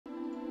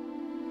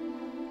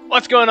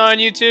What's going on,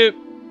 YouTube?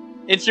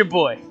 It's your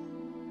boy.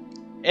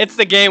 It's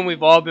the game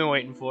we've all been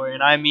waiting for,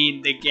 and I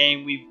mean the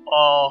game we've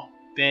all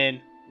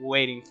been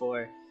waiting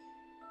for.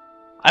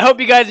 I hope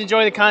you guys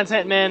enjoy the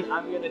content, man.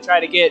 I'm going to try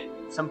to get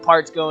some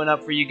parts going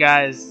up for you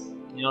guys,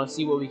 you know,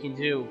 see what we can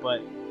do,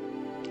 but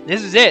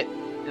this is it,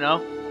 you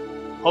know.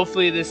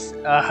 Hopefully this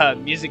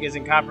music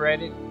isn't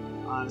copyrighted.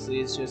 Honestly,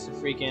 it's just a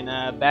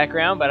freaking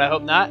background, but I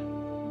hope not.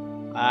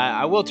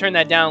 I will turn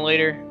that down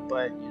later,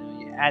 but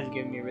you know, it hasn't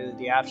given me really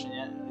the option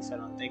yet. At least I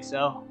don't think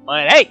so.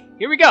 But hey,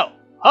 here we go.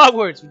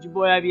 Hogwarts with your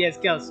boy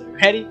IBS Counselor.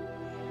 Ready?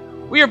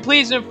 We are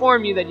pleased to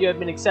inform you that you have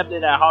been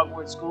accepted at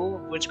Hogwarts School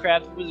of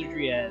Witchcraft and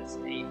Wizardry as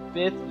a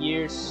 5th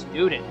year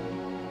student.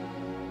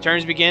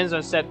 Terms begins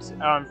on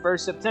 1st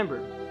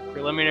September.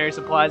 Preliminary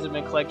supplies have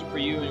been collected for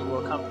you and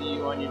will accompany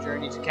you on your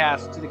journey to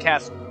the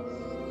castle.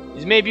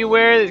 As you may be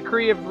aware, the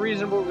decree of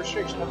reasonable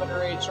restriction of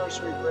underage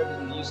sorcery prohibits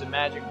the use of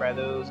magic by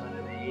those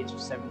under the age of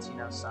 17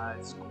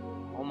 outside school.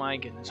 Oh my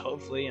goodness,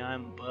 hopefully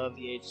I'm above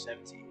the age of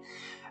 17.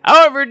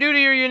 However, due to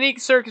your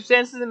unique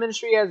circumstances, the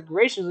ministry has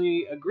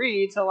graciously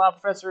agreed to allow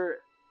Professor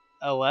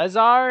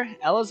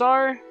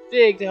Elazar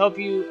Fig to help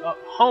you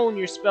hone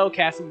your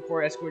spellcasting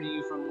before escorting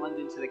you from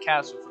London to the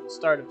castle for the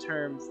start of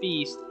term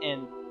feast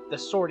and the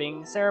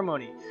sorting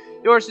ceremony.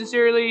 Yours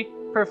sincerely,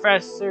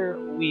 Professor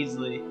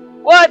Weasley.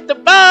 What the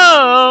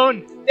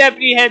bone?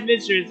 Deputy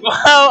Headmistress.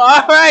 Well,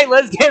 alright,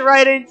 let's get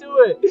right into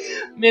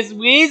it. Miss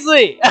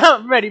Weasley,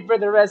 I'm ready for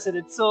the rest of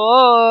the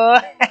tour.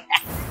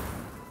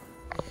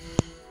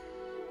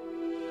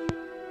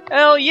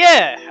 Hell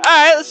yeah.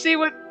 Alright, let's see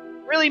what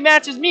really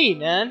matches me,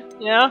 man.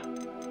 You know?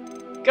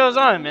 What goes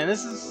on, man.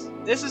 This is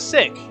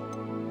sick.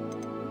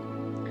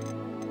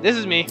 This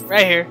is me,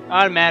 right here.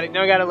 Automatic.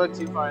 Don't gotta look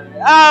too far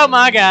there. Oh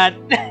my god.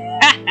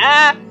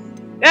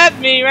 That's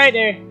me right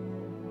there.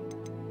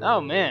 Oh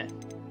man.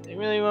 They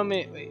really want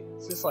me. Wait,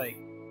 is this like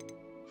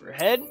for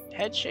head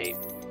shape?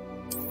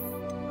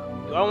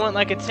 Do I want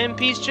like a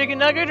 10-piece chicken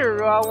nugget, or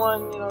do I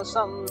want, you know,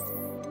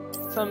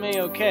 something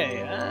okay?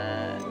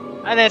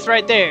 And that's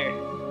right there.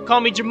 Call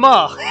me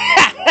Jamal.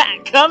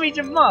 Call me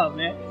Jamal,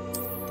 man.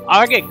 Oh,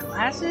 I get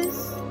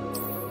glasses?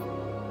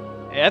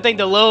 Yeah, I think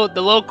the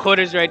low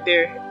quarters right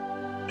there.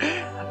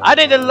 I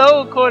think the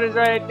low quarters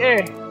right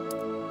there.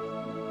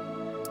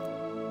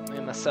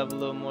 Made myself a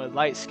little more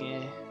light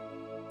skin.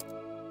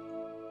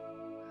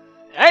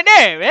 Right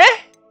there, man.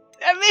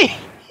 That me.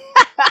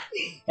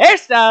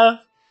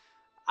 Hairstyle.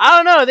 I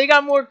don't know. They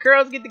got more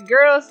curls. Get the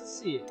girls. Let's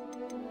see it.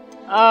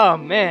 Oh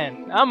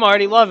man, I'm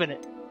already loving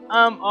it.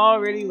 I'm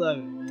already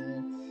loving it,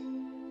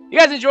 man. You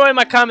guys enjoying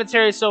my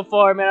commentary so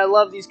far, man? I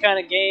love these kind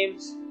of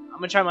games. I'm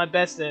gonna try my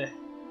best to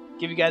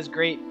give you guys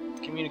great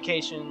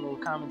communication, little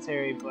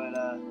commentary, but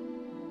I'm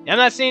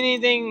not seeing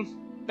anything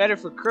better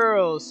for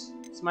curls.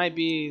 This might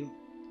be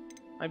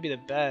the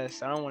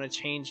best. I don't want to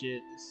change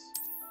it.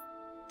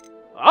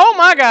 Oh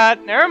my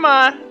god, never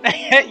mind.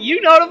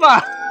 You know the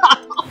vibes.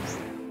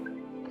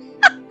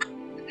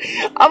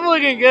 I'm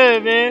looking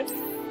good, man.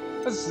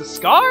 What's this, a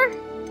scar?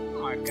 Oh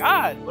my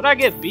god, would I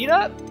get beat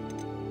up?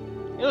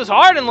 It was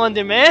hard in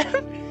London, man.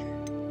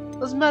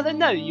 Does mother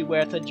know you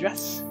wear the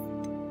dress?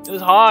 It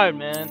was hard,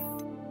 man.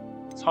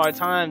 It's hard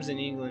times in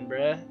England,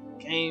 bruh.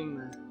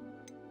 Came,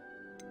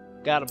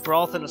 got a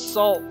broth and a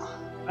salt.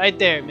 Right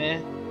there,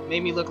 man.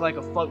 Made me look like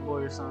a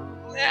fuckboy or something.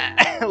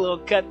 A little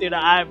cut through the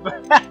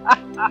eyebrow.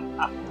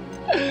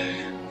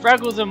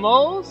 Freckles and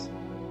moles?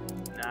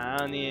 Nah, I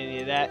don't need any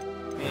of that.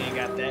 We ain't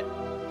got that.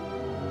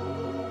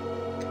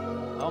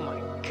 Oh my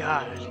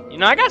god. You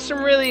know, I got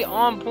some really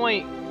on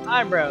point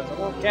eyebrows. I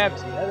won't cap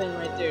you. That thing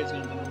right there is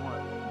gonna be the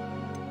one.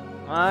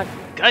 My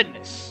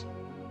goodness.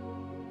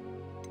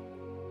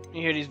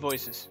 You hear these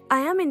voices. I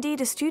am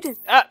indeed a student.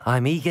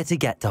 I'm eager to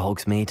get to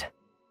Hogsmeade.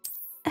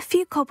 A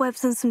few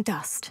cobwebs and some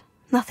dust.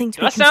 Nothing to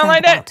be concerned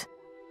concerned about. that?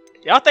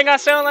 Y'all think I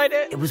sound like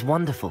that? It was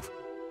wonderful.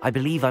 I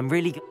believe I'm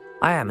really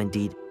I am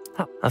indeed.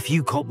 A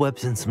few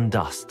cobwebs and some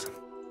dust.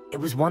 It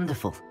was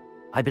wonderful.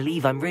 I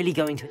believe I'm really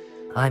going to...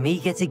 I'm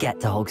eager to get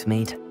to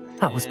Hogsmeade.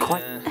 That was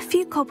quite... A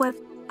few cobwebs.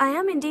 I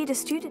am indeed a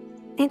student.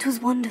 It was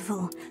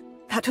wonderful.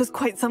 That was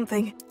quite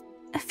something.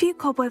 A few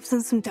cobwebs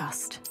and some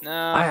dust. No.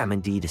 I am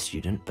indeed a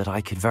student, but I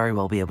could very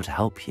well be able to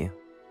help you.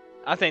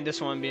 I think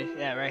this one be...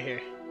 Yeah, right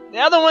here. The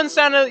other one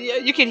sounded...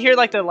 You can hear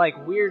like the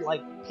weird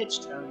pitch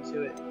tone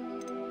to it.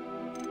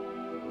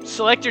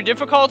 Select your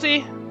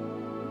difficulty.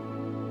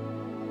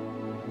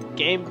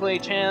 Gameplay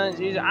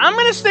challenge. I'm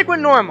gonna stick with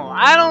normal.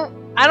 I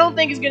don't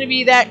think it's gonna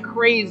be that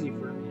crazy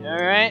for me.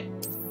 All right.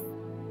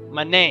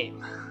 My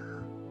name.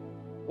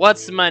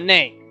 What's my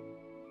name?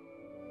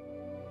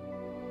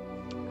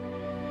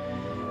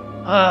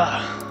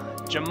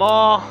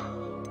 Jamal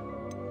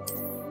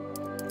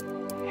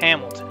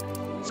Hamilton.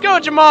 Let's go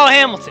with Jamal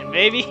Hamilton,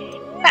 baby.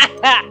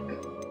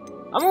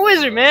 I'm a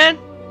wizard, man.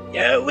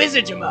 You're a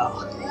wizard,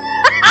 Jamal.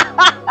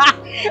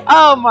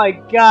 Oh my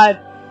god.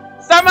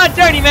 Start my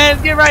journey, man.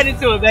 Let's get right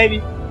into it,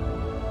 baby.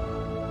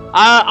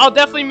 I'll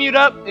definitely mute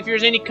up if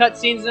there's any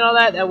cutscenes and all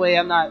that. That way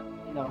I'm not,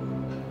 you know.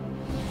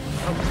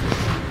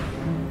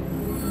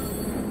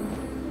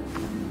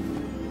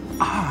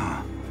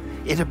 Ah,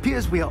 It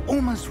appears we are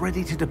almost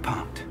ready to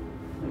depart.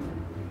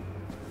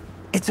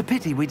 It's a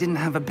pity we didn't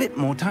have a bit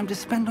more time to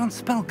spend on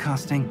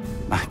spellcasting.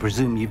 I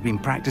presume you've been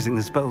practicing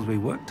the spells we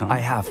worked on. I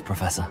have,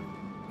 Professor.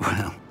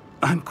 Well,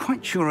 I'm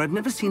quite sure I've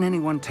never seen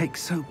anyone take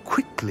so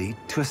quickly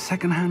to a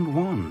second-hand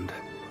wand.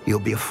 You'll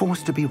be a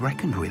force to be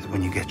reckoned with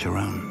when you get your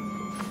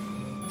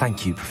own.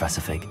 Thank you, Professor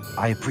Fig.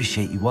 I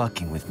appreciate you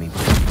working with me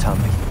before you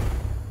turn me.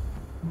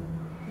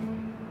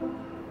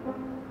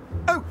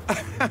 Oh,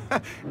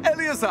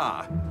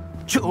 Eleazar!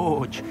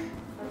 George!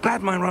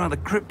 Glad my rather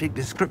cryptic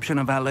description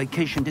of our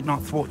location did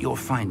not thwart your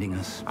finding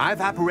us.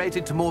 I've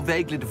apparated to more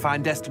vaguely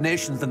defined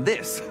destinations than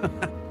this.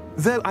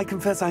 Though I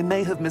confess I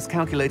may have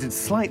miscalculated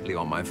slightly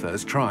on my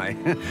first try.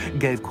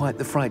 Gave quite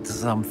the fright to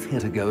some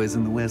theatre-goers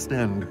in the West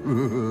End.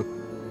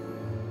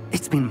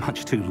 It's been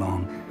much too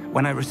long.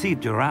 When I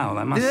received your owl,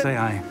 I must say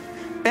I...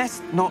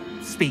 Best not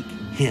speak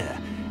here,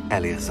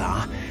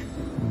 Eleazar.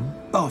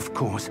 Of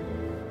course.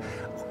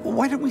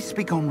 Why don't we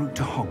speak en route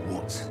to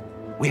Hogwarts?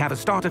 We have a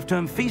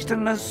start-of-term feast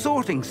and a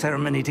sorting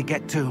ceremony to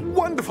get to.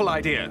 Wonderful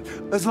idea!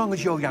 As long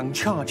as your young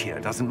charge here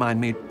doesn't mind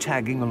me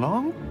tagging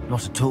along.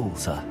 Not at all,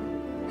 sir.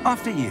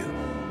 After you.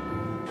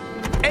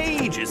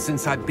 Ages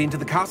since I've been to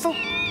the castle.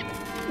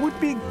 Would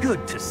be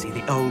good to see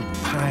the old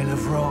pile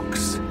of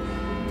rocks.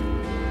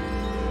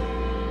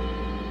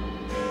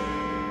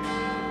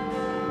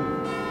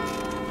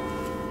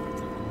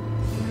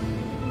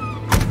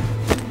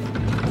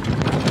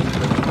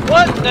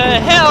 What the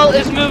hell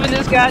is moving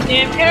this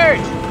goddamn carriage?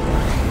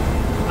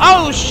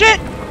 Oh shit!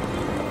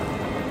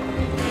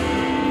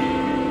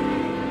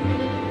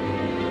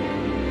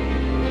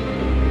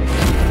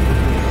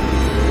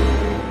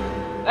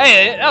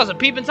 Hey, that was a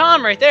peeping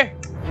Tom right there.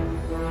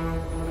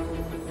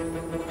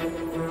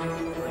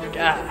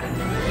 God.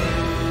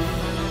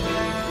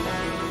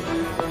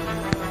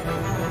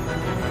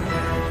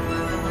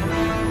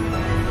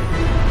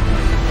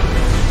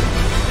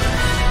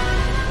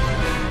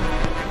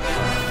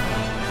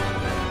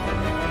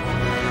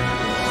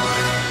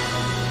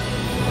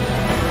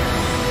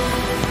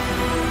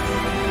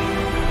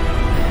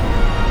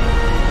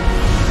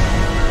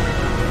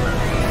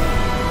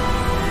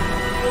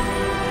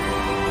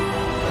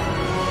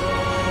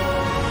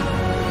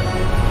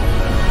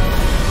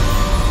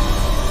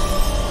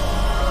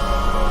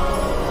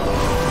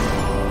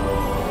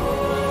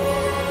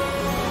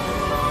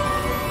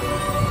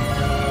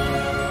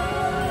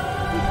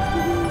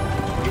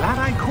 Glad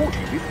I caught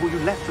you before you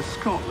left for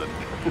Scotland.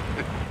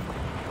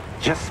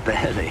 Just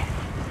barely.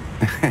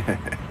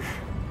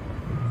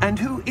 And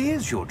who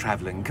is your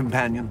traveling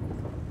companion?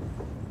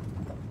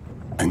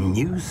 A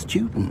new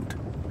student.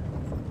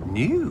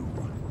 New?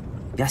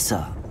 Yes,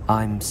 sir.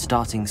 I'm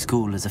starting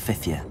school as a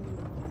 5th year.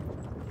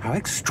 How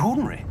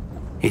extraordinary.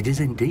 It is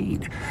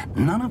indeed.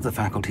 None of the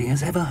faculty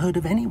has ever heard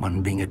of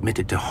anyone being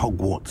admitted to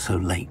Hogwarts so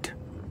late.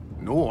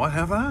 Nor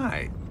have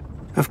I.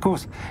 Of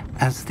course,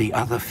 as the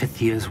other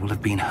 5th years will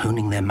have been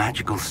honing their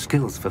magical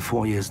skills for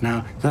 4 years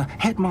now, the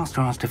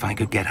headmaster asked if I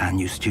could get our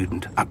new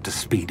student up to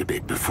speed a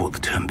bit before the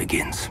term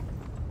begins.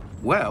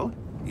 Well,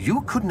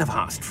 you couldn't have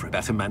asked for a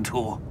better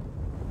mentor.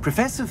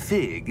 Professor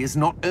Fig is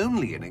not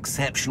only an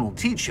exceptional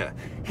teacher,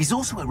 he's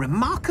also a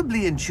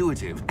remarkably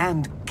intuitive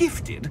and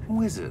gifted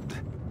wizard.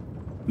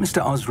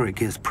 Mr.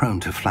 Osric is prone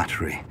to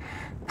flattery.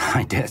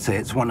 I dare say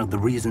it's one of the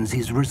reasons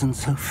he's risen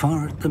so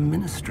far at the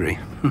ministry.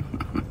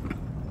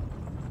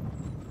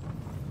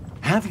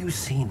 Have you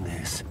seen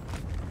this?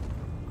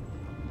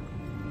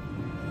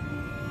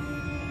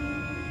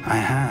 I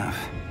have.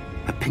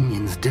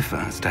 Opinions differ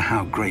as to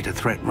how great a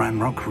threat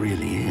Ranrock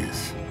really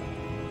is.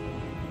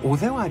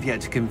 Although I've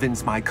yet to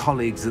convince my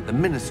colleagues at the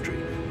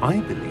Ministry, I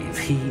believe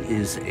he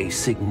is a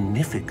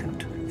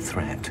significant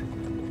threat.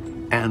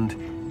 And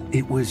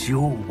it was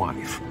your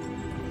wife,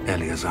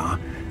 Eleazar,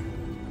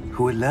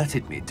 who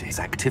alerted me to his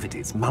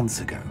activities months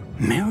ago.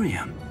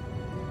 Miriam?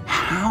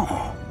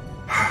 How?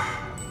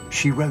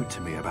 She wrote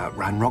to me about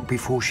Ranrock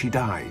before she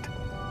died,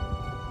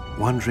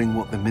 wondering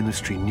what the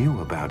Ministry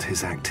knew about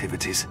his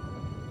activities.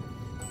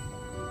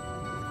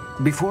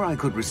 Before I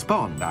could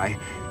respond, I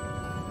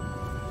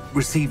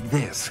received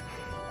this.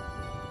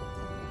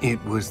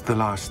 It was the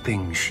last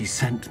thing she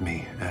sent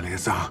me,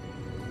 Eleazar.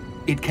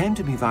 It came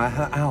to me via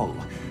her owl,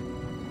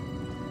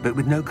 but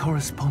with no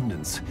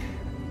correspondence.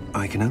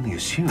 I can only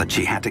assume that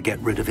she had to get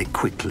rid of it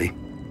quickly,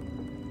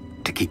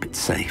 to keep it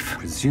safe.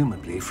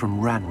 Presumably from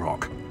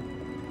Ranrock.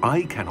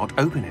 I cannot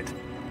open it.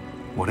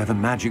 Whatever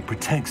magic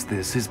protects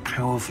this is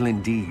powerful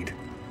indeed.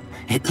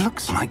 It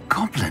looks like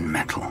goblin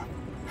metal.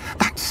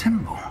 That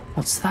symbol.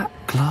 What's that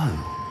glow?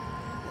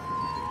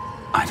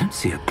 I don't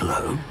see a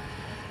glow.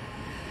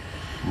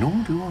 Nor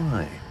do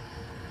I.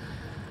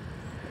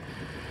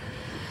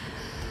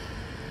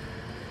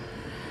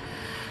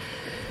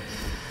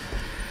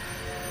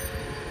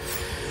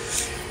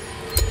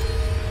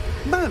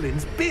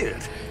 Merlin's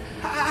beard.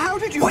 How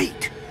did you...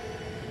 Wait!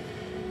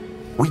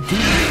 We did...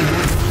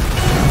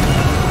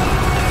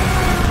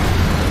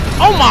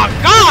 Oh my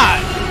god!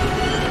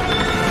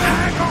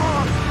 Hang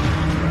on!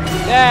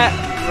 That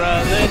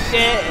brother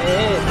shit.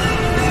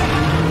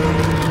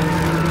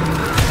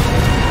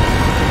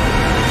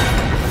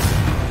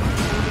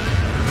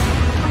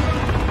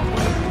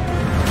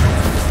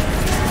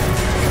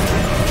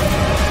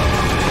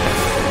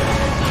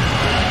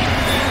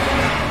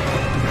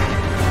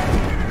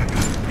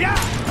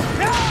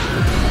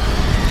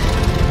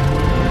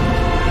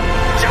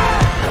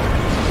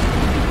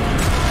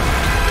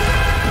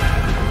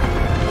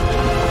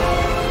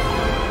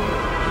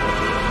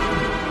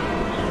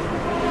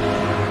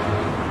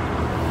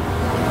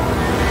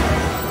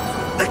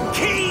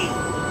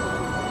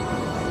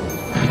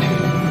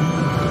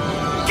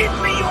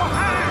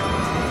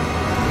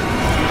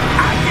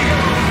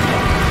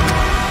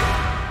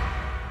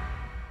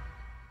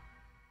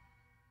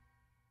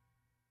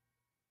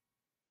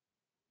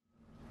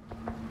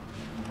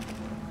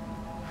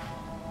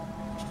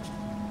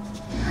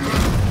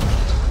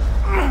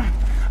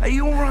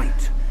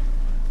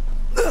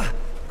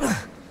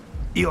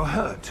 You're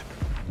hurt.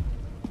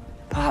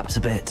 Perhaps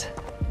a bit.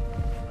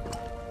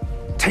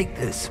 Take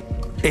this.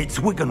 It's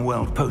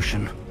Wiggenweld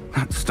potion.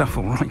 That stuff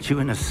will right you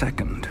in a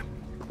second.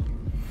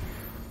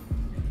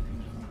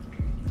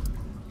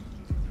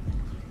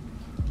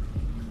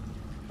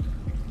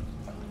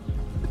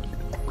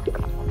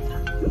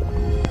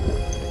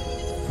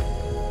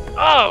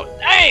 Oh,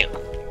 damn!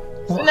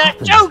 What Not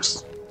happened?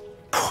 jokes!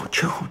 Poor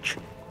George.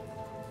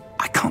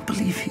 I can't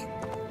believe he...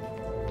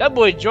 That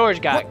boy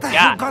George got What the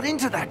hell got. got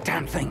into that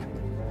damn thing?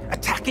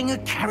 Attacking a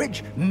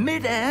carriage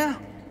mid-air?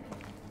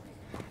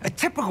 A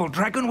typical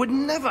dragon would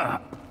never...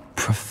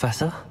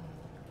 Professor?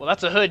 Well,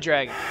 that's a hood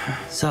dragon.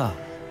 Sir,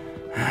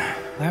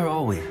 where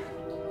are we?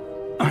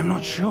 I'm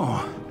not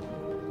sure.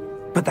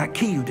 But that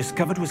key you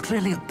discovered was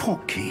clearly a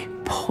port key.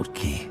 Port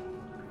key?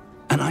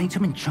 An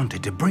item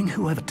enchanted to bring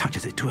whoever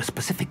touches it to a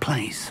specific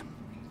place.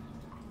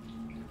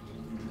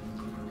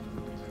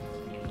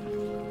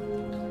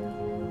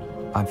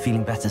 I'm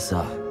feeling better,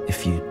 sir,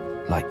 if you'd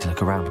like to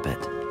look around a bit.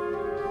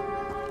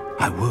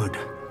 I would.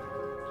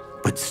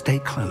 But stay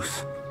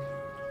close.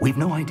 We've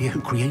no idea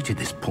who created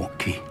this port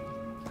key.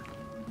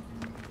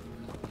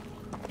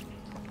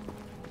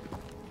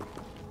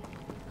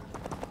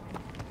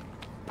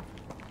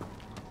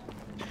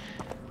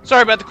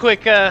 Sorry about the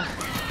quick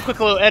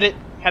little edit.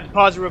 Had to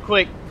pause it real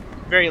quick.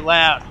 Very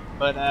loud,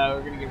 but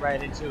we're gonna get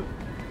right into it.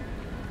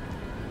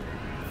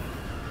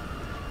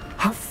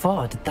 How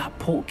far did that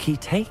port key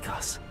take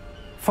us?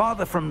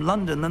 Farther from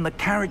London than the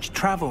carriage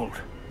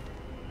travelled.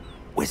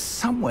 We're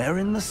somewhere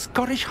in the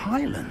Scottish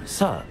Highlands.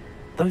 Sir,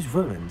 those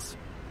ruins,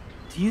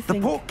 do you The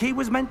think... port key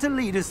was meant to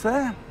lead us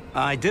there?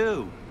 I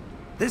do.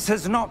 This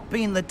has not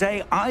been the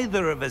day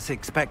either of us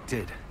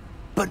expected.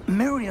 But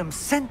Miriam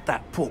sent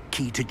that port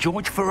key to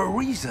George for a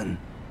reason.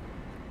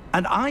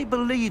 And I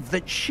believe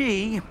that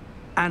she,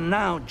 and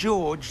now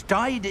George,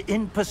 died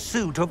in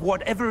pursuit of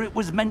whatever it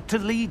was meant to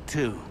lead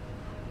to.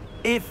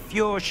 If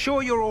you're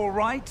sure you're all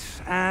right,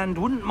 and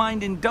wouldn't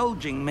mind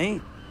indulging me,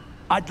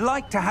 I'd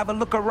like to have a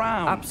look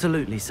around.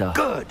 Absolutely, sir.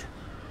 Good.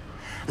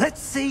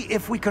 Let's see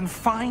if we can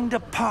find a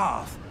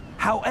path,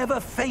 however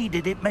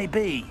faded it may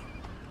be.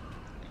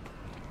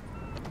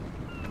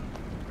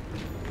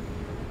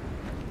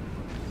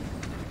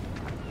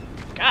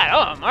 God, oh,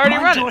 I'm already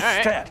Mind running. your All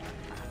right. step.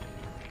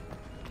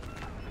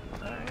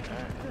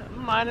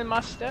 I'm minding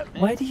my step,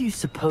 man. Where do you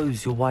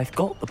suppose your wife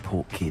got the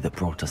port key that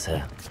brought us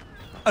here?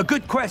 A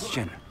good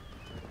question.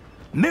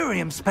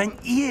 Miriam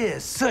spent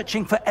years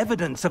searching for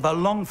evidence of a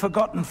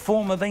long-forgotten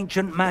form of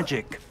ancient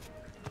magic.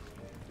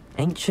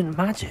 Ancient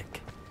magic?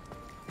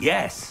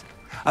 Yes,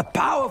 a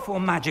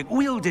powerful magic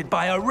wielded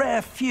by a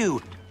rare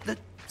few that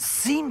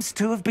seems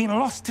to have been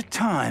lost to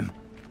time.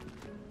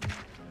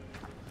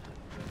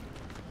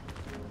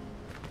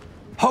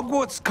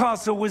 Hogwarts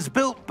Castle was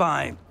built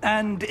by,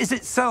 and is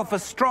itself a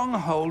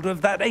stronghold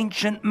of that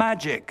ancient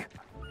magic.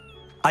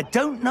 I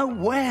don't know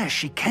where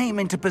she came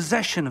into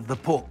possession of the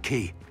port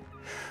key,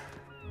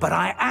 but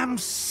I am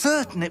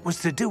certain it was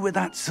to do with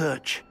that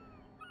search.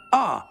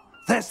 Ah,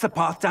 there's the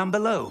path down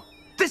below.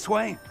 This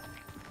way.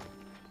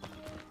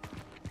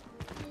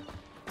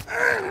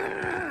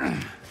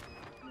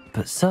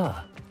 But sir,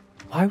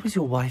 why was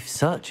your wife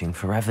searching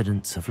for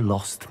evidence of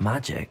lost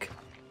magic?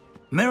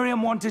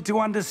 Miriam wanted to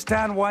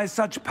understand why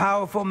such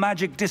powerful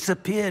magic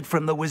disappeared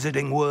from the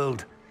wizarding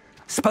world.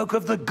 Spoke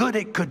of the good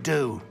it could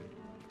do.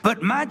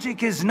 But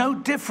magic is no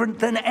different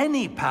than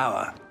any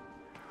power.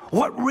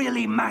 What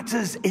really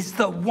matters is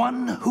the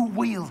one who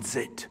wields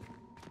it.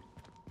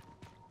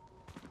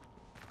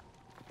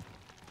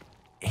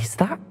 Is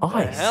that What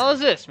the ice? hell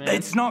is this, man?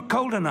 It's not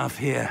cold enough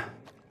here.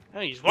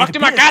 Oh, you just walked It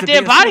through my appears to be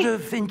goddamn a body? sort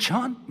of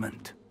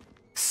enchantment.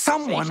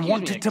 Someone Excuse me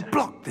wanted next to time.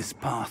 block this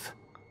path.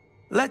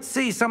 Let's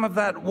see some of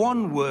that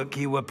wand work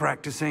you were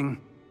practicing.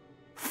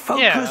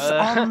 Focus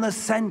on the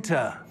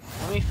center.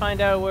 Let me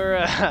find out where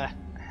I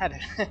had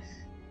a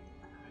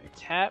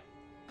tap.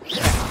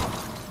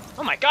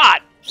 Oh my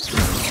god!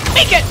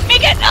 Make it!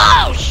 Make it!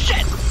 Oh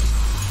shit!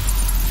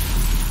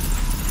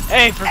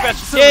 Hey,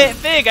 Professor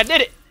Fig, I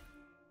did it!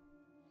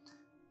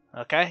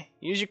 Okay,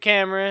 use your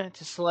camera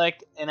to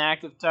select an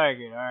active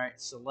target. Alright,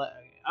 select.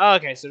 Oh,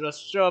 okay, so it'll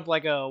show up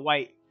like a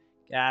white.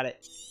 Got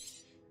it.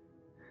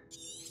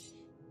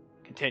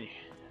 Continue.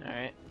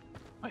 Alright.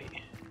 Wait.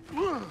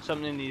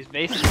 Something in these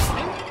bases.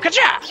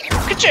 Ka-cha!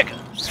 Ka-chicka!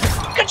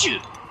 Ka-choo!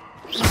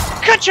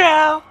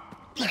 Ka-chow!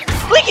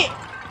 Lick it!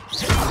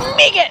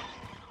 Make it!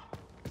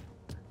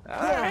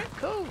 Alright,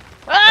 cool.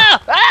 Oh!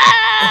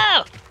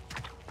 Oh!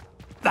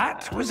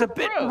 That was a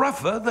bit Bro.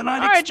 rougher than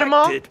I'd Alright,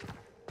 Jamal. expected.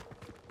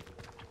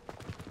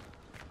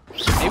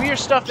 Maybe your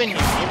stuff in here.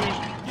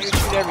 Maybe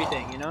shoot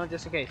everything, you know,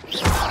 just in case.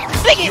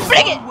 Bring it!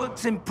 Bring it! Wand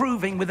work's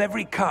improving with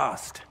every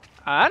cast.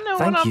 I know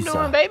Thank what I'm you, doing,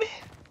 sir. baby.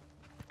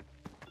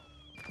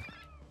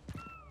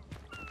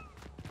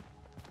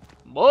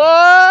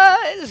 Boy,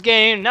 this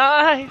game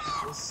nice.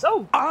 It's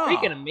so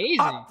freaking amazing.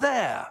 Up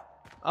there.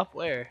 Up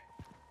where?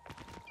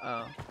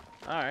 Oh,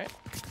 alright.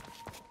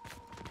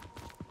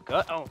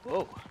 Oh,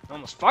 whoa.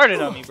 Almost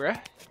farted on me, bruh.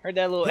 Heard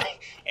that little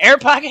air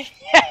pocket?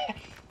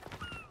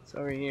 It's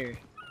over here.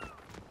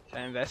 Can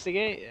I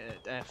investigate? Yeah,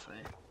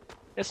 definitely.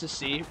 Just to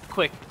see.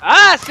 Quick.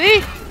 Ah,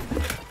 see?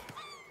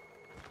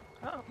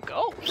 Oh,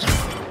 go.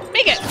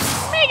 Make it!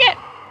 Make it!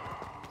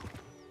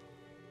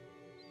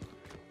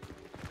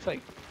 It's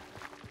like...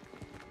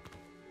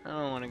 I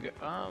don't want to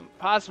go.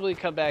 Possibly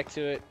come back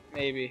to it.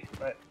 Maybe.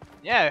 But,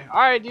 yeah.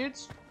 Alright,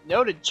 dudes.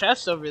 Noted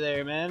chests over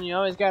there, man. You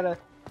always gotta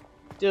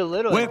do a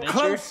little We're adventure.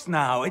 close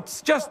now.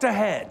 It's just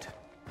ahead.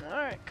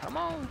 Alright, come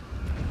on.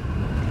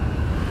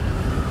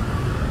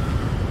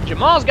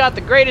 Jamal's got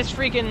the greatest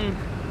freaking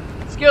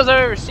skills I've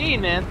ever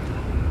seen, man.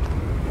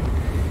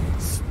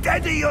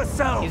 Steady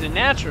yourself. He's a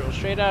natural,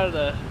 straight out of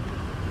the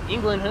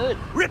England hood.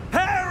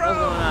 Reparo. What's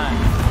going on?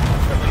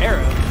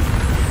 Reparo?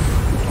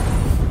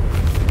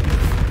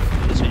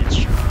 This man's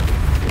strong.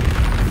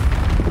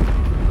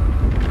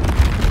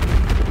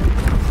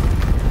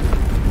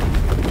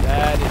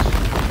 That is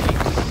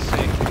freaking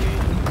sick,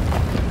 dude.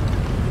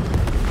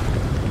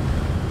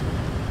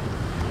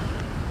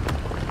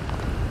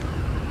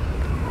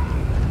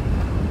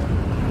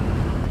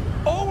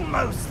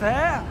 Almost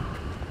there.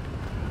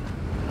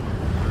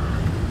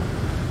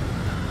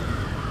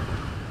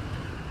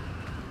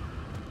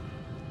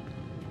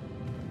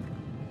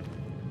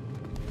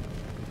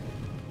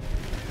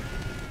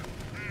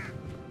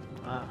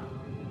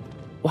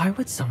 Why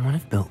would someone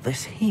have built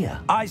this here?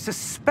 I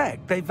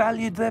suspect they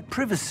valued their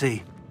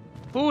privacy.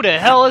 Who the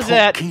hell is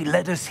that? He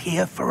led us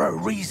here for a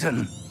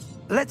reason.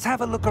 Let's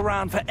have a look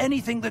around for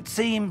anything that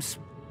seems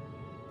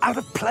out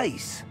of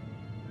place.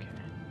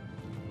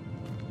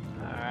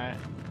 Alright.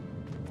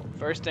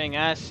 First thing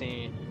I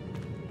seen.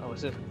 Oh,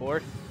 is this a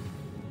board?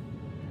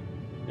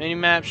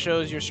 Minimap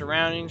shows your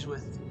surroundings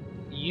with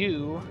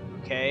you,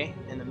 okay,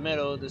 in the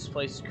middle. This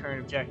place's current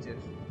objective.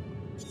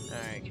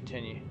 Alright,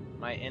 continue.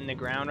 Am I in the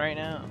ground right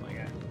now? Oh my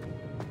god.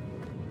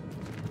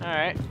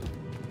 Alright.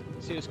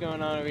 See what's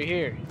going on over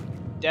here.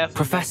 Definitely.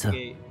 Professor,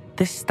 investigate.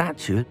 this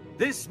statue...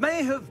 This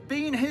may have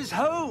been his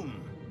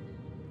home.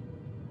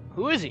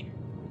 Who is he?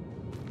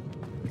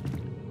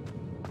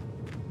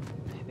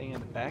 Anything on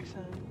the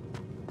backside?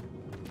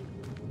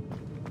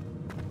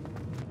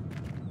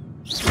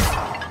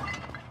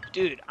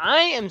 Dude,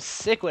 I am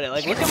sick with it.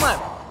 Like, look at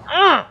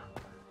my...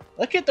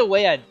 Look at the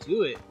way I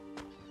do it.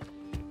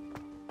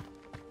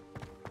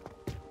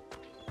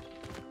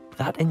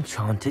 That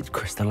enchanted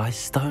crystallized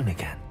stone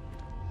again.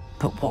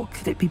 But what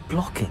could it be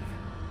blocking?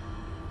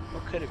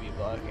 What could it be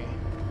blocking?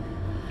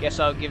 Guess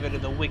I'll give it to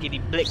the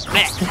wiggity blick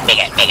black. Make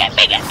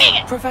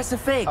it! Professor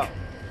Fig! Oh,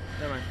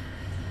 never mind.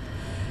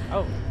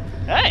 Oh,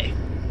 hey!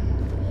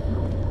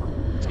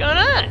 What's going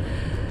on?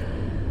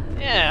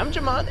 Yeah, I'm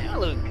Jamal. They all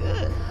look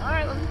good.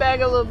 Alright, let me back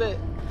a little bit.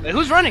 Wait,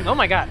 who's running? Oh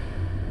my god.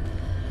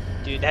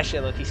 Dude, that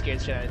shit looked, he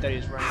scared shit out. I thought he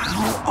was running.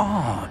 How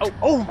odd.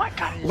 Oh my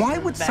god. Why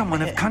would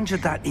someone have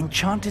conjured that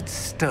enchanted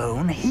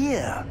stone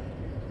here?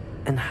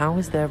 And how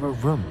is there a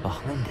room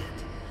behind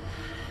it?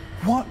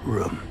 What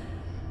room?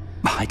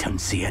 I don't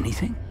see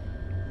anything.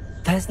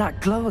 There's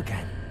that glow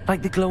again.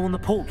 Like the glow on the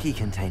portkey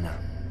container.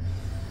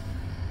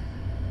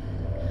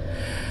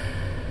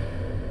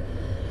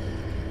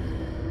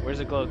 Where's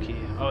the glow key?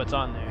 Oh, it's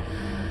on there.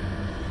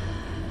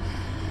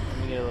 Let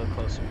me get a little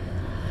closer.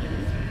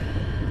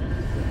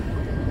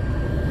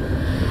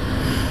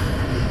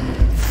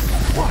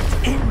 What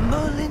in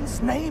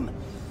Merlin's name?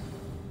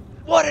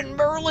 What in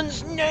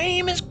Merlin's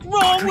name is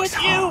wrong with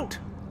you? Heart.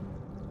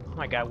 Oh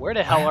my god, where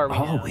the hell are we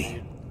Are now, we?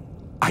 dude?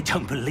 I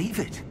don't believe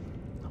it.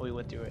 Oh, we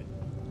went through it.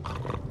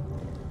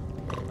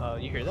 Oh,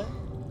 you hear that?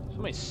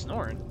 Somebody's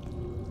snoring.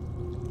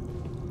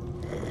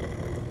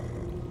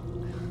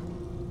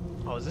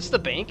 Oh, is this the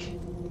bank?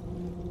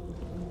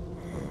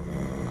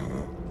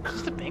 Is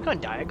this the bank on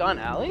Diagon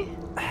Alley?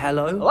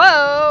 Hello?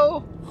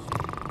 Hello?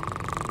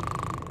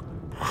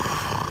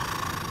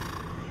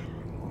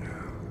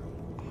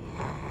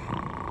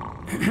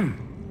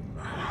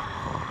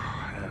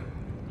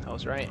 I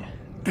was right.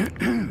 Look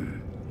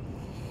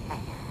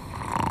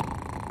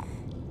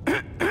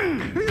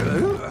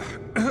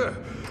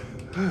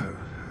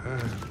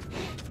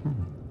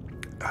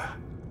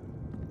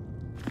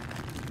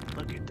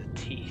at the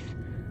teeth.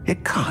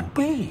 It can't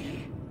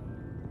be.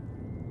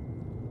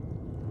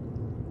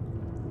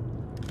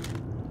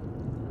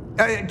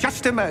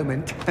 Just a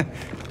moment.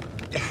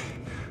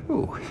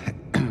 Oh.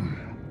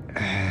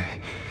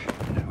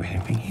 Where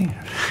are we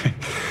here?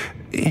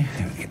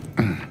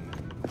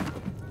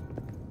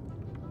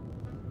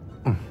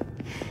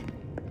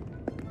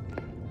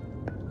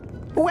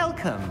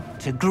 Welcome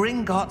to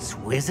Gringotts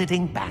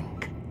Wizarding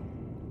Bank.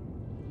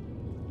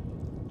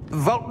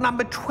 Vault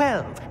number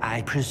 12,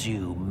 I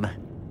presume.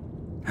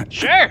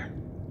 Sure.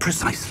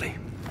 Precisely.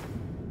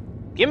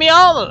 Give me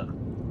all of them.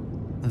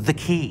 The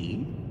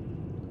key?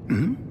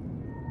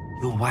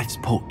 Your wife's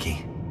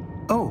portkey.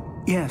 Oh,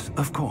 yes,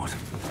 of course.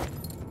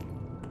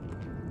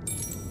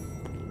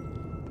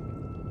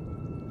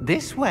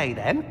 This way,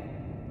 then.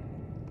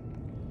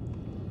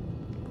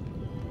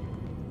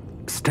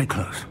 Stay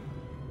close.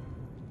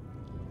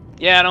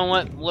 Yeah, I don't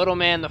want little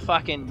man to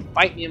fucking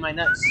bite me in my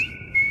nuts.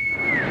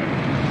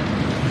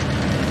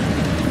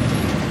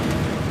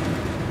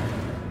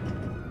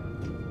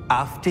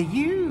 After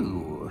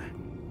you.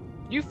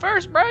 You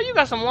first, bro. You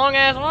got some long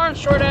ass arms,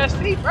 short ass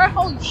feet, bro.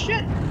 Holy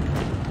shit.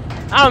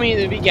 I don't mean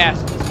to be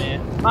gassing this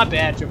man. My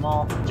bad,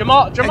 Jamal.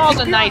 Jamal's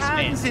a nice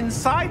man. Hands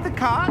inside the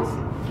cart,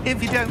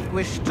 if you don't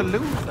wish to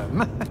lose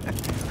them.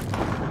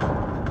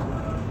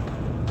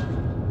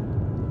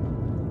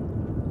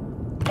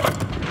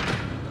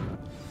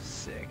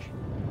 Sick.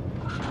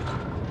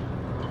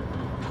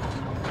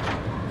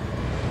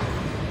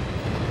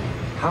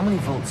 How many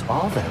vaults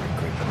are there in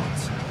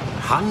Gringotts?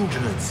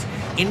 Hundreds.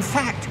 In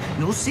fact,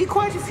 you'll see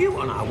quite a few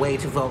on our way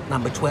to vault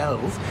number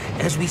 12.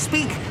 As we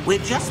speak, we're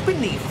just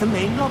beneath the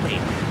main lobby.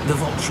 The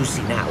vaults you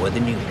see now are the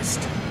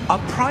newest. Are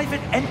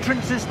private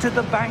entrances to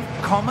the bank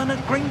common at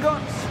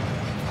Gringotts?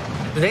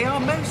 They are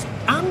most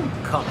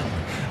uncommon.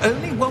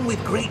 Only one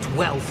with great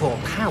wealth or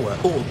power,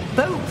 or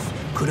both,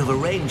 could have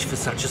arranged for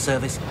such a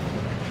service.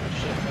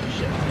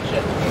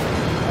 Shit.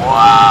 You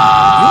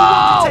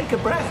want to take a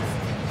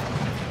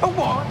breath? A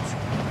what?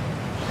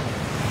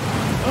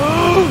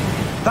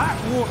 That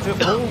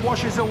waterfall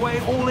washes away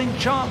all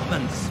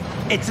enchantments.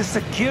 It's a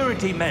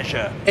security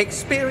measure.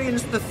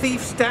 Experienced the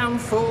thief's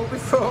downfall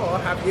before,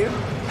 have you?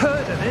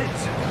 Heard of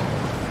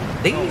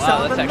it? These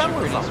wow, are the that's actually lower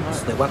pretty vaults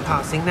smart. that we're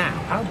passing now.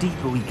 How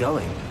deep are we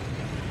going?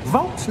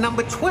 Vault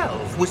number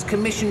 12 was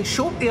commissioned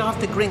shortly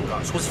after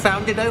Gringotts was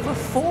founded over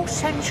 4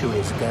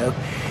 centuries ago.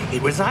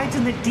 It resides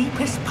in the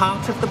deepest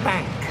part of the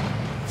bank.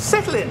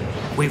 Settle in.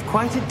 We've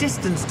quite a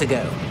distance to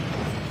go.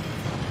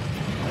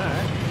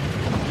 Alright.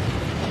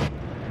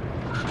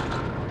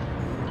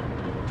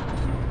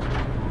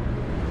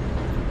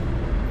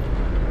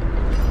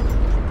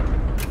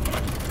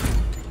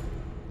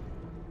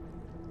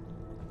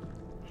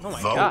 Oh my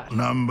Vault god.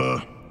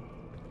 number.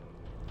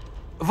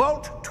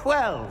 Vault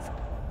 12.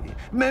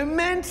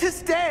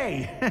 Momentous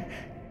day.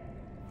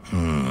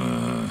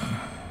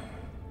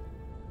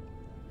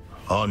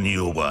 On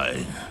your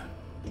way.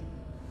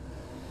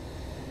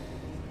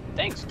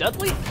 Thanks,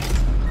 Dudley.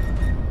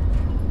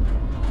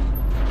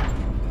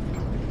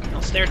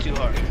 Don't stare too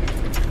hard.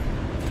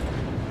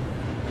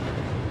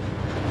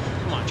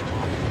 Come on,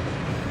 Jamal.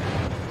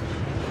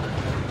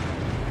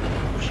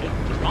 Oh shit,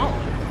 he's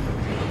following.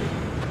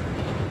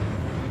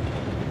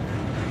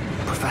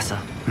 Professor,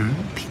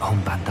 the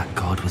armband that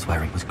guard was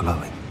wearing was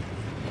glowing.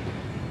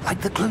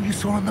 Like the glow you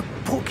saw on the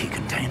portkey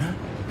container?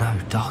 No,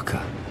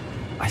 darker.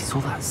 I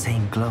saw that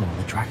same glow on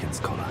the dragon's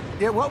collar.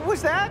 Yeah, what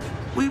was that?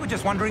 We were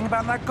just wondering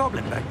about that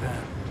goblin back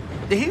there.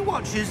 He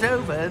watches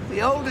over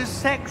the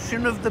oldest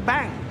section of the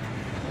bank.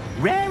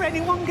 Rare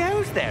anyone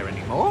goes there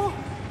anymore.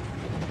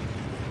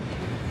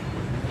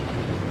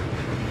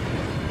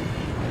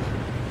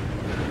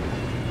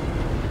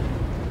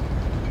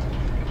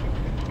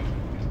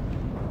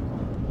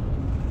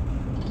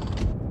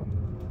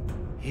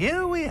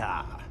 Here we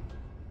are.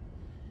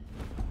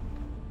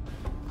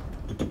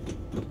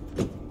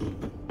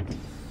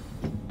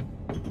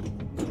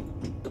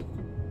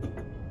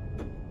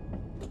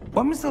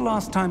 When was the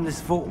last time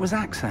this vault was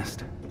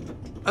accessed?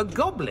 A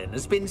goblin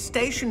has been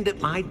stationed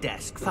at my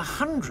desk for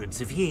hundreds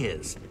of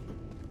years.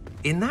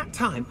 In that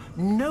time,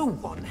 no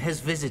one has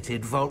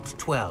visited Vault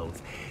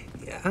 12.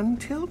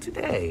 Until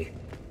today.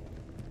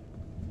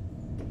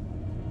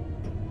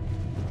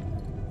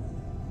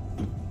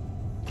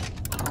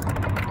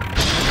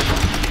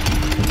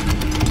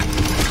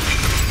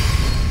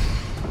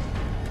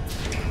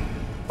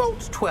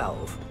 Vault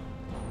 12.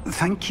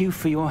 Thank you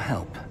for your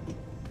help.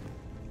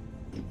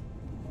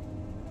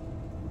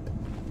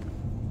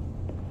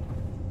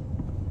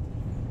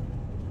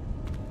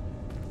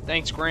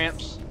 Thanks,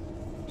 Gramps.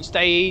 You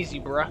stay easy,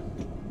 bruh.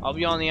 I'll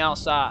be on the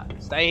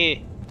outside. Stay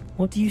here.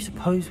 What do you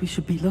suppose we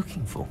should be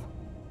looking for?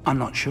 I'm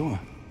not sure.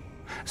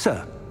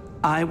 Sir,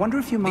 I wonder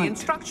if you The might...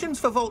 instructions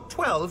for Vault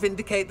 12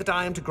 indicate that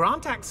I am to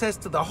grant access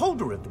to the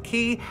holder of the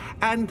key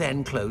and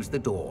then close the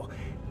door.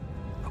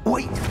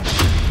 Wait!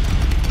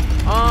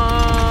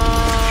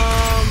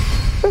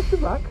 Best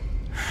of luck.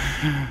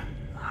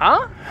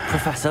 Huh?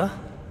 Professor?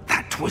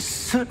 That was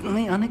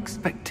certainly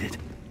unexpected.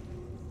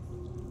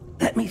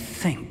 Let me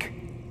think.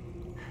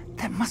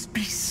 There must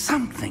be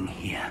something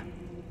here.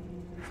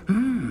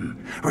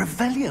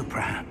 Revelio,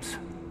 perhaps?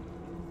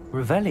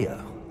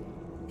 Revelio?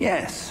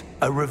 Yes,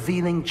 a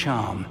revealing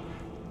charm.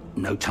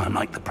 No time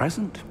like the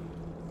present.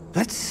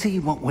 Let's see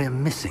what we're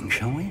missing,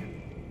 shall we?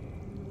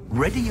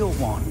 Ready your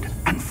wand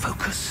and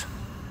focus.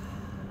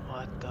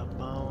 What the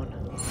bone?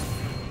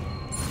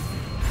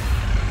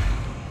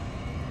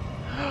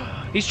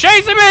 He's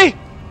chasing me!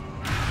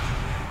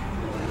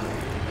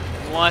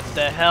 What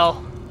the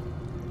hell?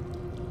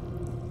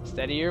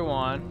 Steady your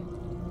wand.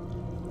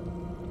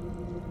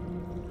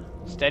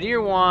 Steady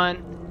your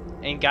wand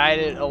and guide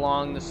it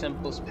along the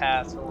simplest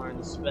path to learn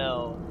the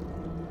spell.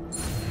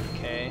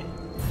 Okay.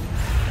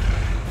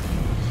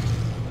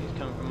 He's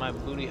coming from my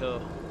booty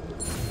hole.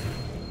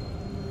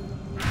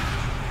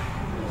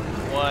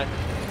 What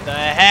the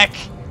heck?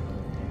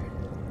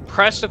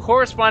 Press the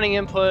corresponding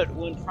input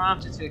when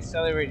prompted to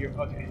accelerate your...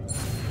 Okay.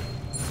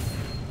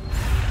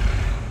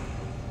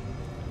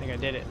 I think I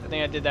did it. I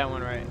think I did that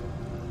one right.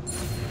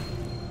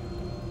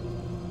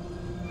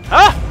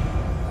 Ah!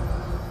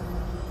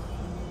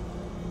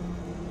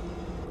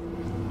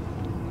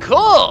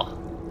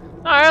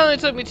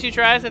 only took me 2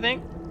 tries, I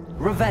think.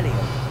 Revelio.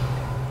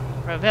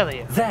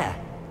 Revelio. There.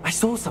 I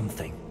saw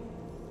something.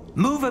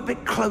 Move a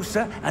bit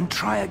closer and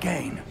try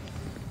again.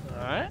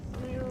 Alright,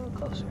 let me get a little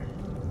closer.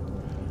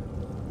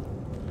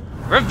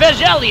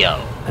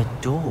 Revelio!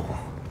 A door.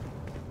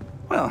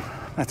 Well,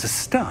 that's a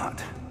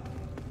start.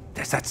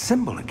 There's that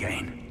symbol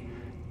again.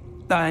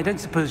 I don't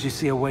suppose you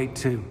see a way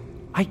to...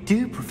 I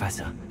do,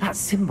 Professor. That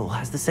symbol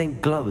has the same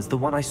glow as the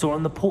one I saw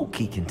on the port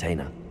key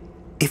container.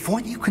 If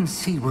what you can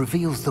see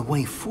reveals the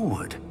way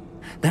forward,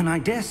 then I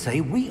dare say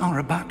we are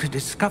about to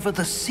discover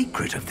the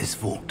secret of this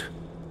vault.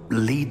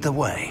 Lead the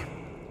way.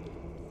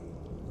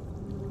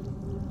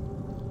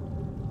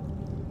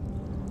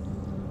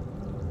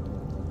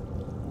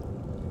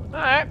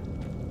 Alright.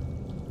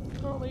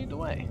 I'll lead the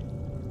way.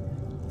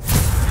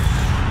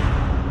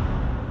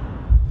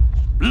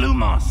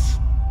 Lumos!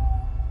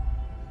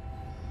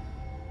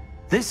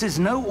 This is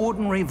no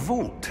ordinary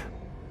vault.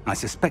 I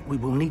suspect we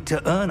will need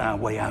to earn our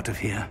way out of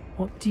here.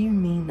 What do you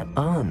mean,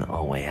 earn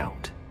our way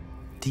out?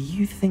 Do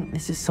you think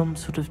this is some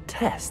sort of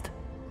test?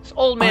 This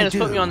old man I has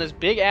put do. me on this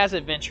big-ass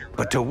adventure.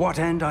 But to what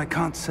end, I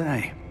can't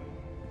say.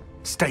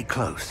 Stay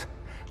close.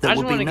 I There just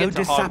will be wanna no get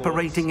to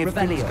disapparating if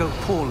things Revelio. go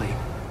poorly.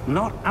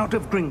 Not out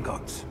of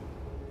Gringotts.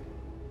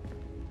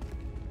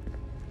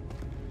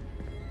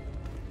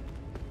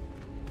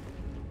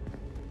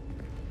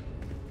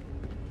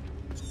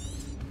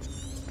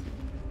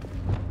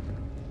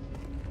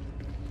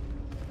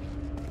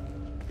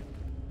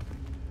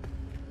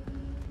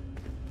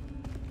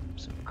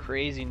 Some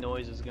crazy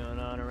noises going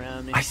on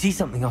around me. I see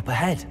something up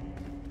ahead.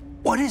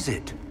 What is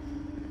it?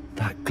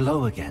 That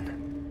glow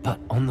again, but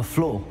on the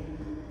floor.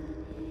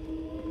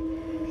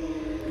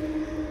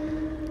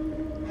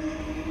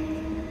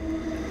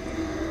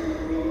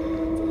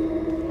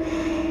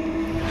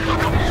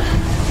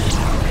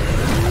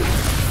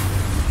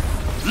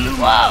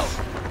 Whoa!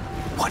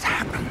 What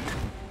happened?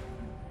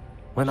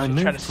 When I She's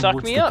moved trying to suck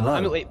towards me the up. glow,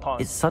 I mean, wait,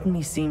 pause. it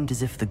suddenly seemed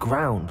as if the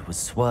ground was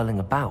swirling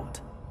about.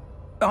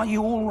 Are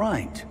you all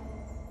right?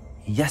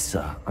 Yes,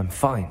 sir, I'm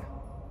fine.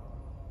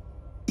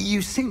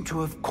 You seem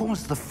to have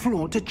caused the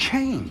floor to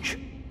change.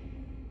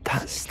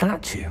 That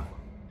statue.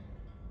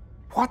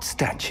 What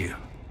statue?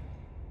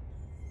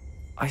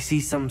 I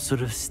see some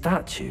sort of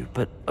statue,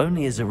 but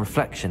only as a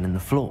reflection in the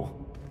floor.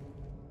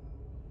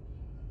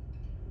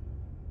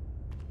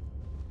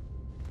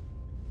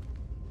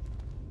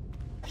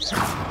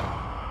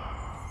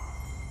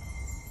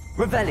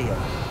 Revelio.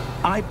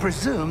 I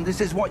presume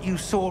this is what you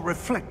saw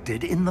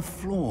reflected in the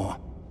floor.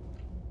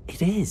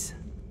 It is.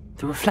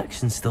 The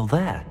reflection's still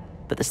there,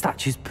 but the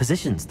statue's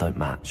positions don't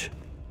match.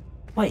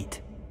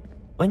 Wait.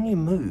 When you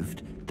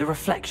moved, the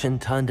reflection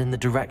turned in the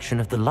direction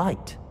of the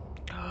light.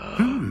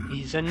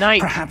 He's a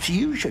knight. Perhaps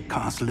you should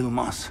cast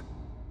Lumos.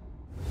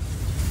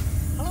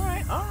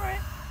 Alright, alright.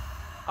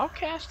 I'll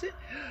cast it.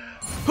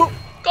 Go,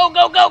 go,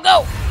 go, go!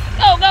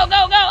 Go, go,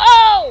 go, go!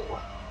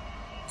 Oh!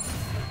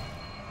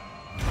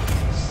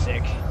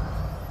 Sick.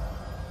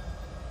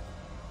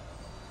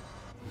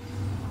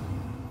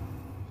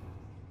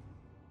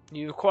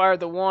 You acquired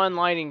the 1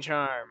 lighting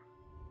charm.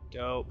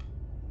 Dope.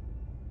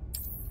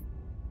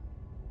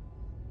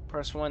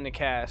 Press 1 to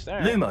cast.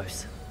 Alright.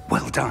 Lumos.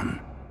 Well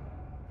done.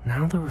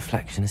 Now the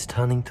reflection is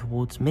turning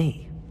towards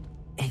me.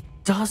 It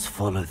does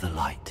follow the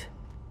light.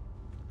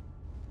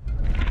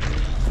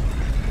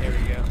 There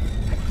we go.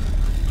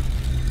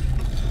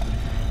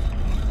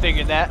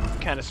 Figured that.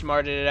 Kind of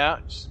smarted it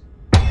out. Just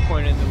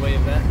pointed the way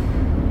of that.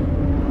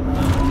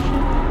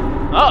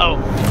 Uh-oh.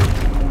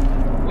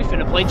 We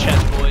finna play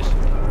chess, boys.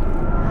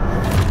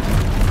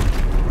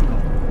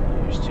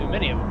 There's too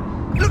many of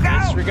them. Look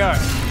out! Disregard.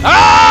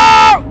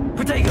 Oh!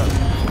 Protego!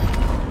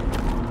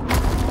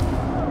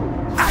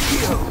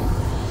 Accio!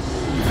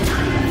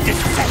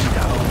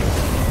 Descendo!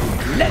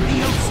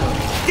 Levioso!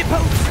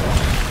 Deposo!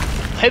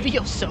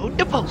 Levioso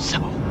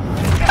deposo.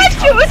 That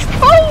shit was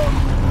cold!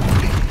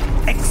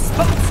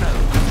 Exposo!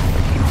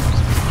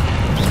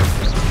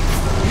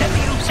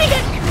 Levioso!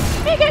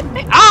 Make it!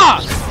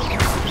 Ah!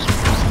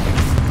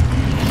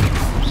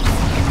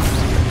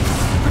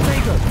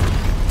 Protego!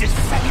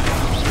 Descendo!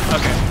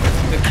 Okay.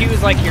 The Q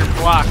is like your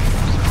block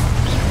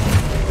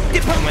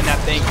Deposo! when that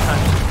thing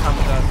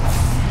comes up.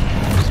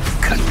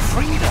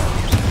 Confrido!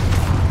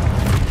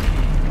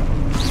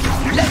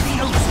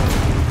 Levioso!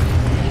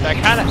 That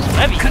kind of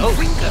Levioso.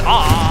 Confringo!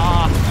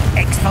 Ah!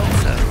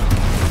 Exposo!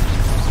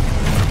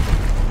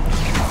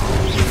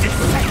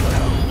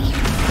 Descendo!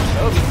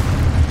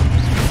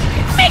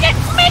 Make it!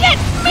 Make it!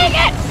 Make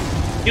it!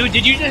 Dude,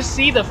 did you just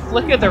see the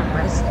flick of the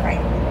wrist?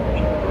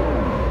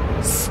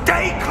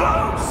 Stay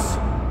close!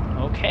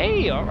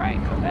 Okay, alright,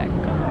 come back,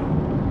 come back.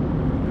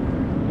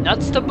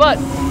 Nuts to butt.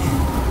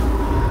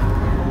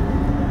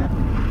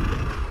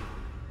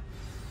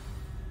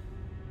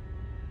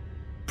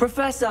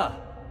 Professor!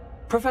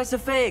 Professor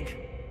Fig!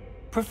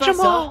 Professor,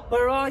 Jamal!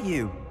 where are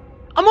you?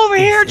 I'm over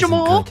here, This isn't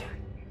Jamal! good.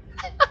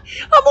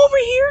 I'm over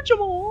here,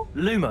 Jamal!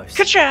 Lumos!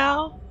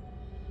 Ka-chow!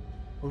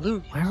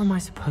 Lumos. Where am I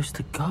supposed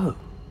to go?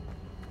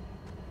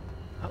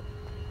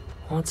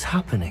 What's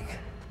happening?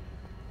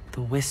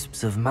 The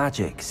wisps of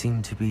magic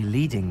seem to be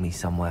leading me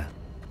somewhere.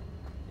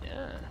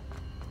 Yeah.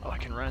 Oh, I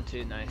can run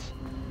too. Nice.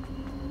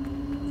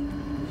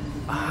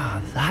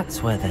 Ah,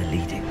 that's where they're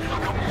leading.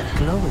 The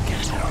glow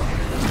again.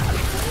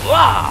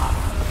 Wow!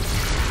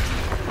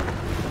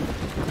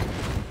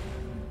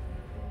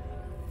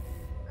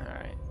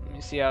 Alright, let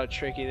me see how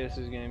tricky this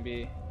is gonna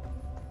be.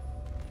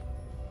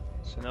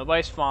 So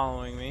nobody's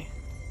following me.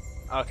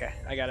 Okay,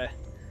 I gotta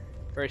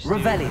first do...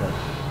 Revelio.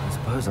 I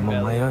suppose I'm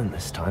on my own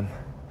this time.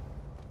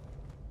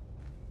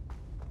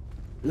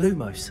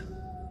 Lumos.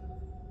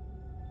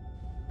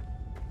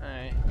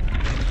 Alright,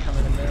 come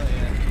in the middle,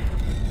 yeah.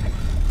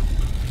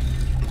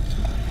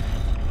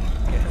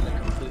 Get him to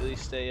completely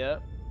stay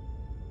up.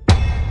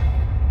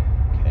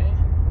 Okay.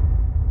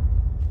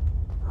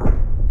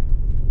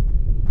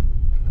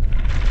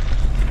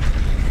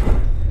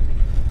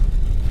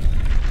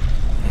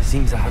 It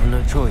seems I have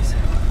no choice.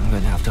 I'm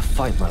going to have to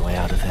fight my way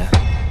out of here.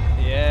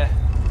 Yeah.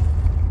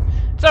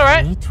 It's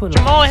alright.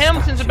 Jamal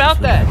Hamilton's about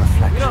that.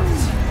 We don't...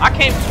 I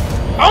can't...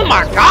 Oh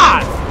my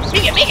god!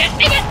 Make it!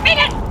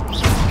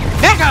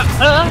 Back up!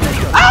 Oh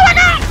my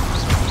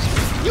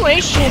god! You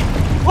ain't shit!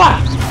 Wow!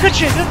 Good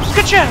shit!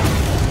 Good shit!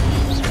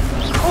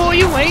 Oh,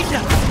 you ain't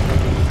nothing.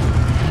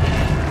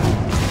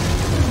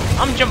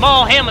 I'm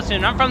Jamal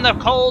Hamilton. I'm from the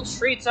cold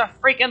streets of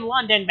freaking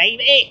London,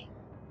 baby!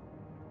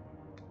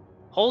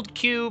 Hold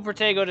Q,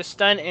 Protego to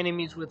stun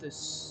enemies with a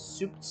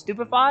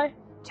stupefy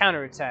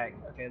counterattack.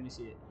 Okay, let me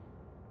see it.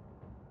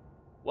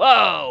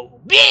 Whoa!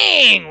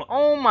 Bing!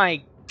 Oh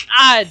my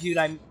god, dude,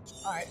 I'm...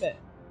 Alright, bet.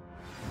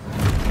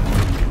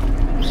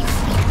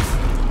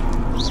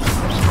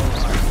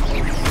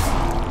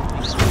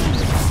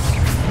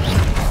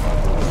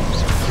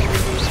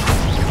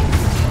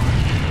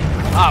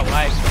 Oh, well,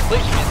 I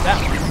completely missed that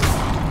one.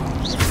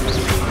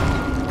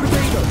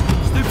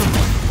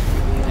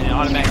 And it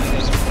automatically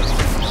does.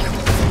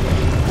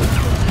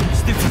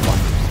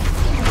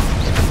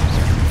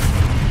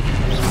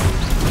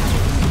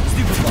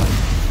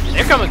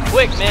 They're coming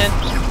quick, man.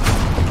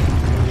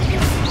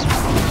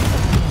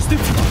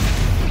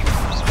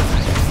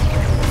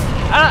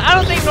 I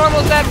don't think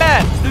normal's that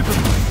bad.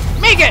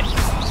 Make it!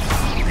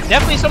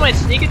 Definitely somebody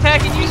sneak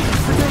attacking you.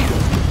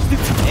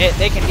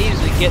 They can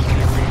easily get to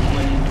you pretty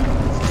quick.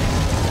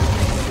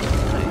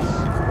 Nice.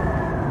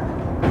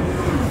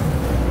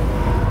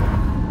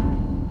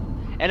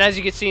 And as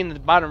you can see in the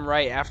bottom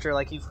right, after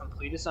like you've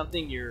completed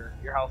something, your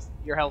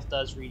health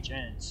does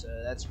regen. So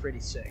that's pretty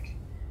sick.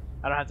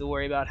 I don't have to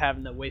worry about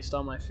having to waste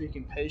all my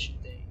freaking potion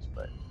things,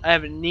 but I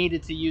haven't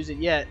needed to use it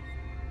yet.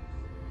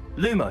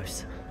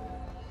 Lumos.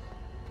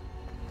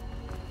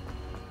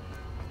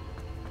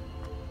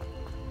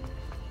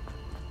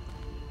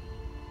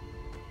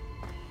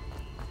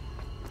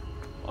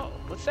 Whoa,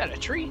 what's that, a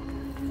tree?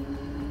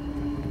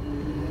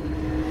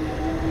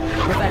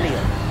 Revelio.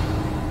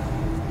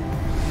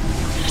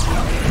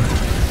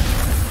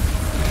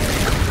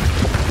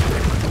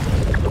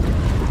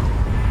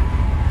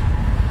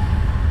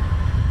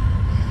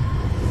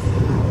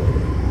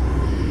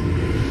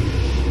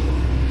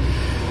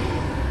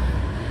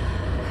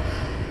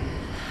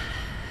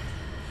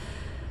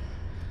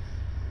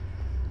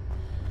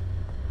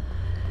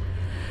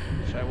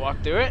 Should I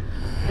walk through it?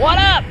 What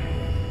up?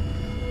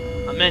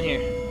 I'm in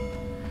here.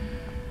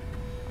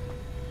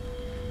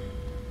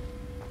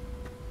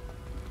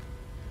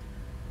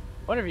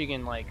 Wonder if you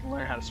can like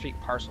learn how to speak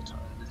parcel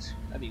tongues.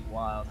 That'd be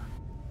wild.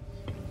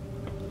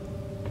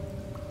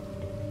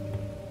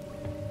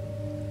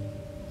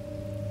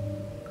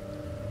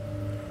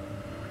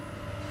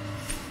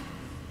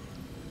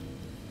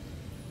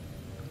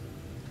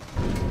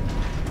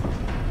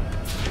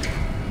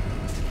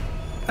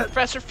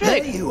 Professor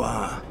Fig! There you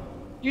are.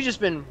 You just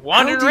been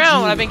wandering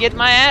around when I've been getting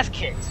my ass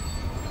kicked.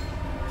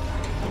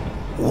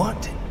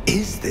 What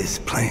is this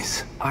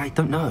place? I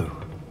don't know.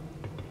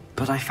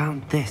 But I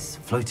found this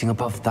floating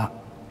above that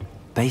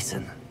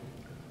basin.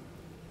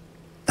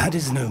 That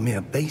is no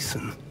mere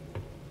basin.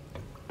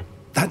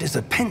 That is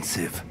a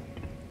pensive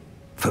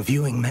for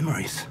viewing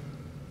memories.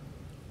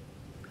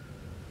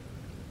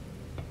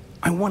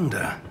 I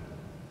wonder...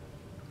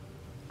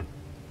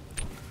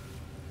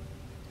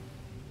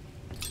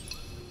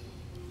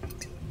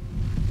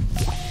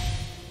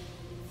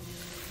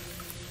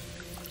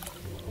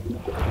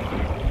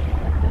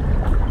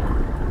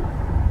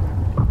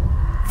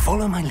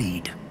 Follow my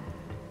lead.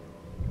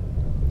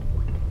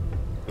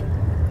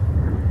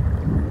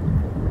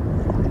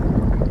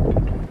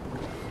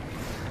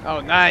 Oh,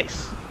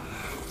 nice.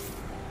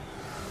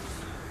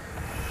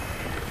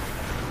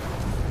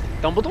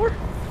 Dumbledore?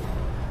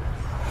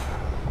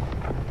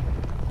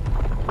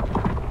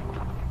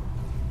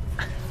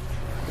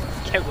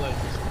 Can't believe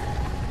this.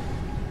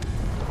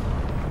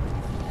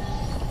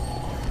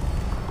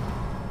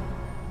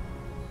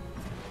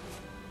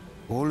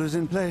 All is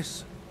in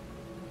place.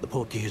 The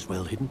portkey is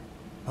well hidden.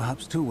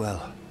 Perhaps too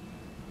well.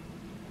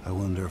 I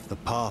wonder if the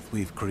path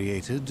we've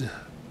created...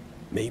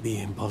 May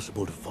be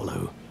impossible to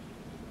follow.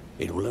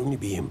 It will only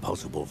be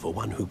impossible for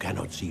one who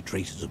cannot see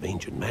traces of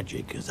ancient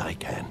magic as I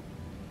can.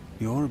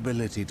 Your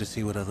ability to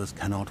see what others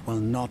cannot will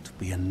not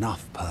be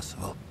enough,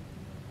 Percival.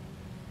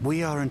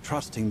 We are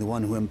entrusting the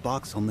one who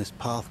embarks on this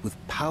path with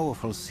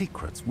powerful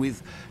secrets,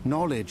 with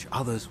knowledge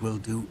others will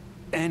do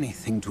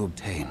anything to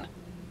obtain.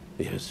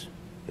 Yes,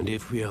 and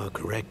if we are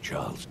correct,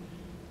 Charles,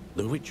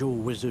 the witch or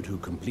wizard who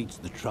completes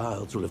the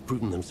trials will have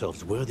proven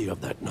themselves worthy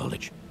of that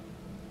knowledge,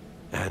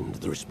 and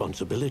the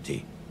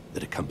responsibility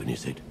that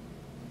accompanies it.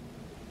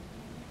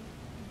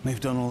 We've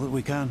done all that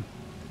we can.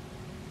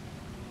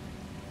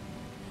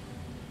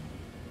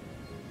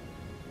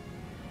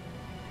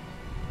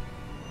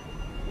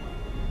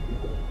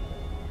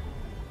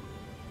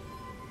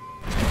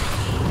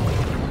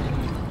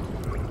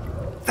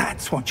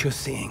 That's what you're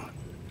seeing.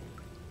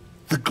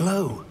 The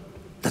glow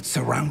that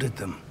surrounded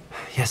them.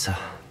 Yes, sir.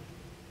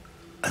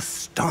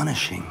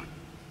 Astonishing.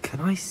 Can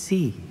I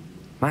see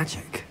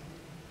magic?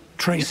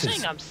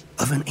 Traces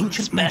of an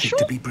ancient magic,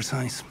 to be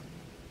precise.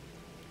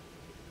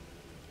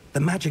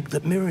 The magic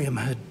that Miriam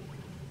had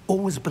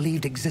always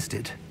believed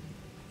existed,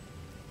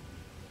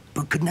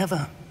 but could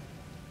never.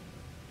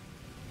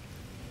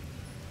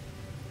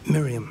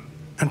 Miriam,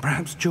 and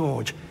perhaps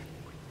George,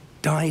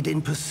 died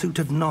in pursuit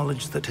of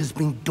knowledge that has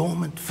been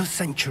dormant for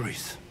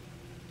centuries.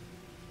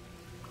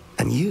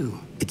 And you,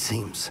 it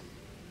seems,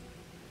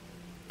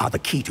 are the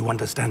key to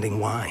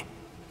understanding why.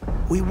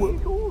 We were...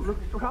 It all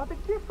looks rather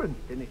different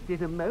than it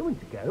did a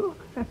moment ago.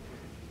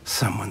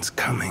 Someone's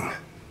coming.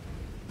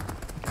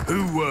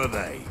 Who were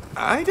they?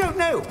 I don't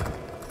know.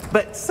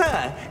 But,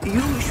 sir,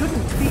 you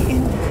shouldn't be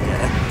in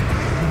here.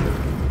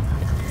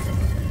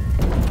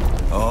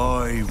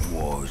 I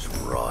was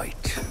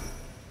right.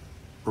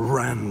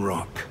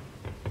 Ranrock.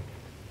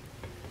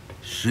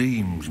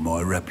 Seems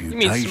my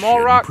reputation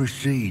Small Rock?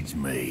 precedes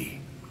me.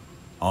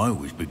 I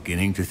was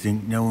beginning to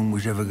think no one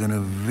was ever going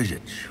to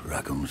visit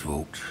Rackham's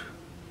vault.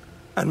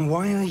 And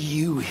why are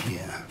you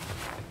here?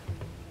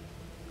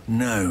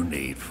 No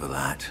need for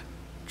that.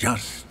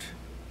 Just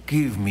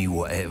give me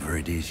whatever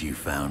it is you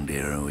found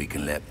here and we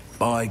can let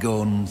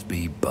bygones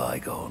be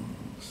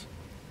bygones.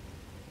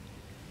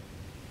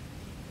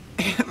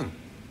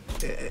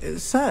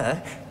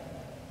 Sir,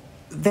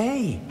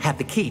 they have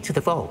the key to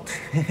the vault.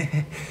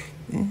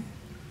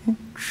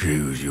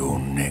 Choose your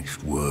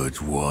next words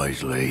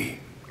wisely.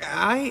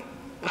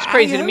 What's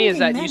crazy to me is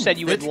that you said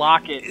you would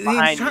lock it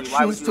behind you.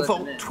 Why would The instructions you to let Vault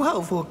them in?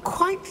 12 were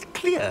quite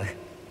clear.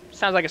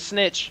 Sounds like a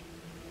snitch.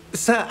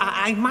 Sir,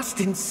 I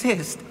must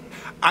insist.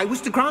 I was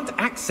to grant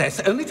access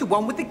only to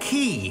one with the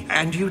key,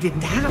 and you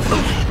didn't have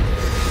them.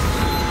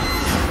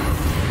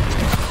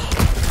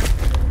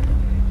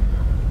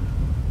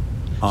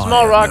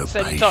 Small Rock no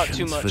said you talk too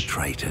patience much. for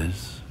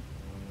traitors.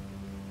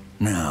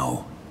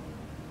 Now,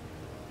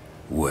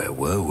 where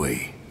were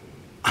we?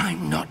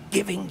 I'm not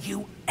giving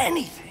you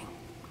anything.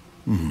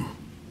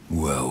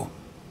 Well,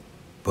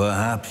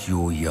 perhaps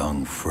your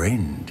young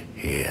friend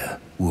here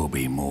will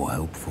be more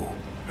helpful.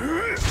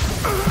 You're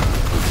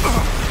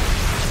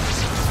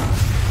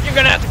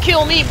gonna have to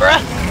kill me, bruh.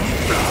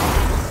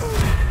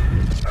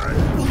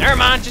 Never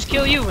mind, just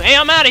kill you. Hey,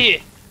 I'm out of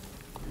here.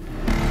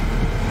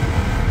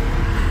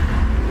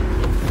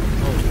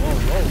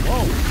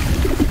 Whoa.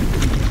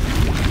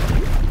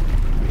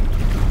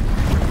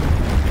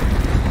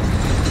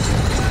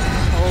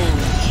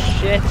 Oh,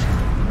 shit.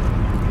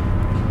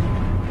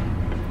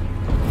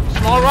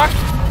 Small rock,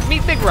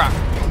 meet big rock.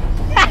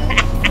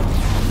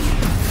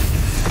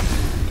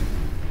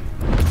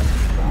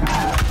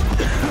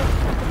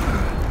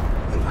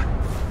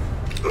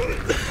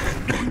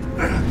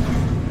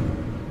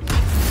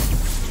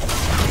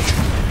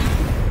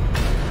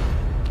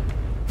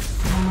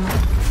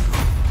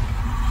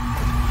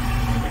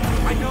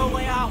 I know a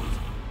way out.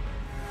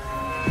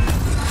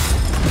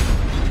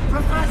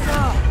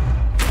 Professor!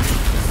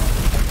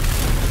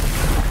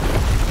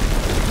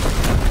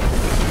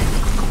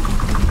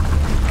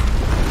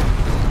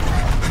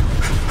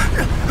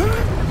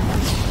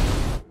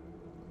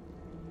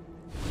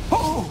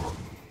 Oh!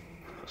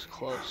 That was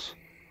close.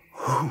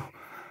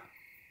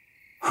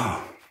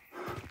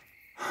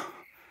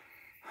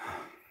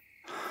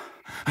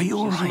 Are you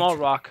all right? Small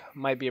rock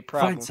might be a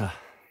problem. Fine, sir.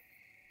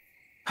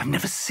 I've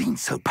never seen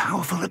so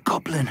powerful a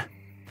goblin.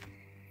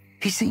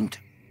 He seemed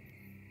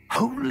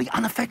wholly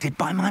unaffected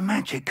by my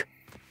magic.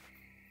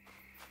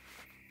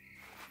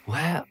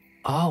 Where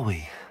are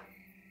we?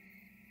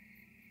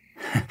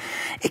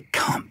 It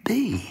can't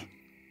be.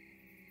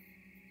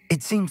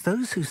 It seems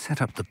those who set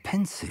up the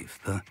pensive,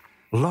 the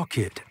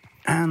locket,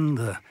 and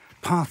the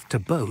path to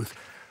both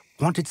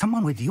wanted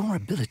someone with your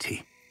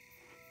ability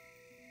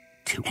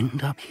to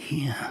end up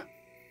here.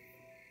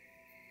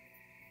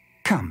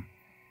 Come.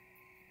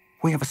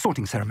 We have a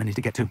sorting ceremony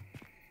to get to.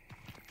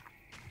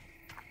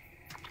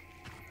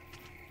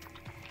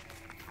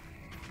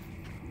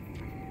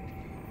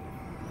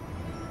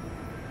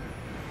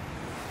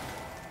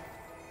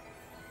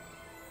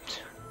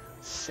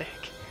 Sick.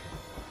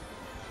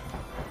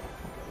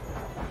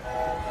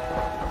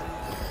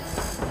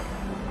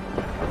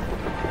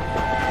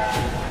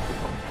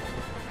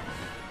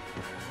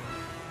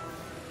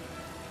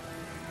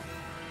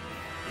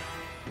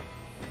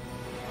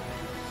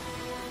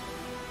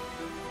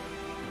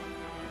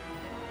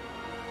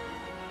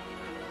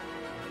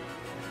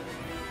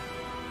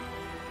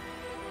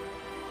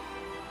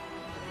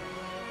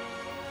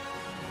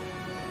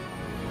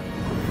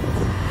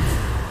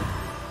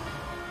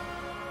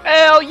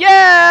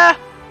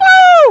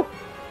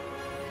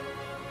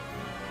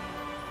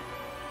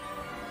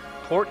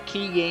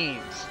 Portkey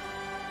Games.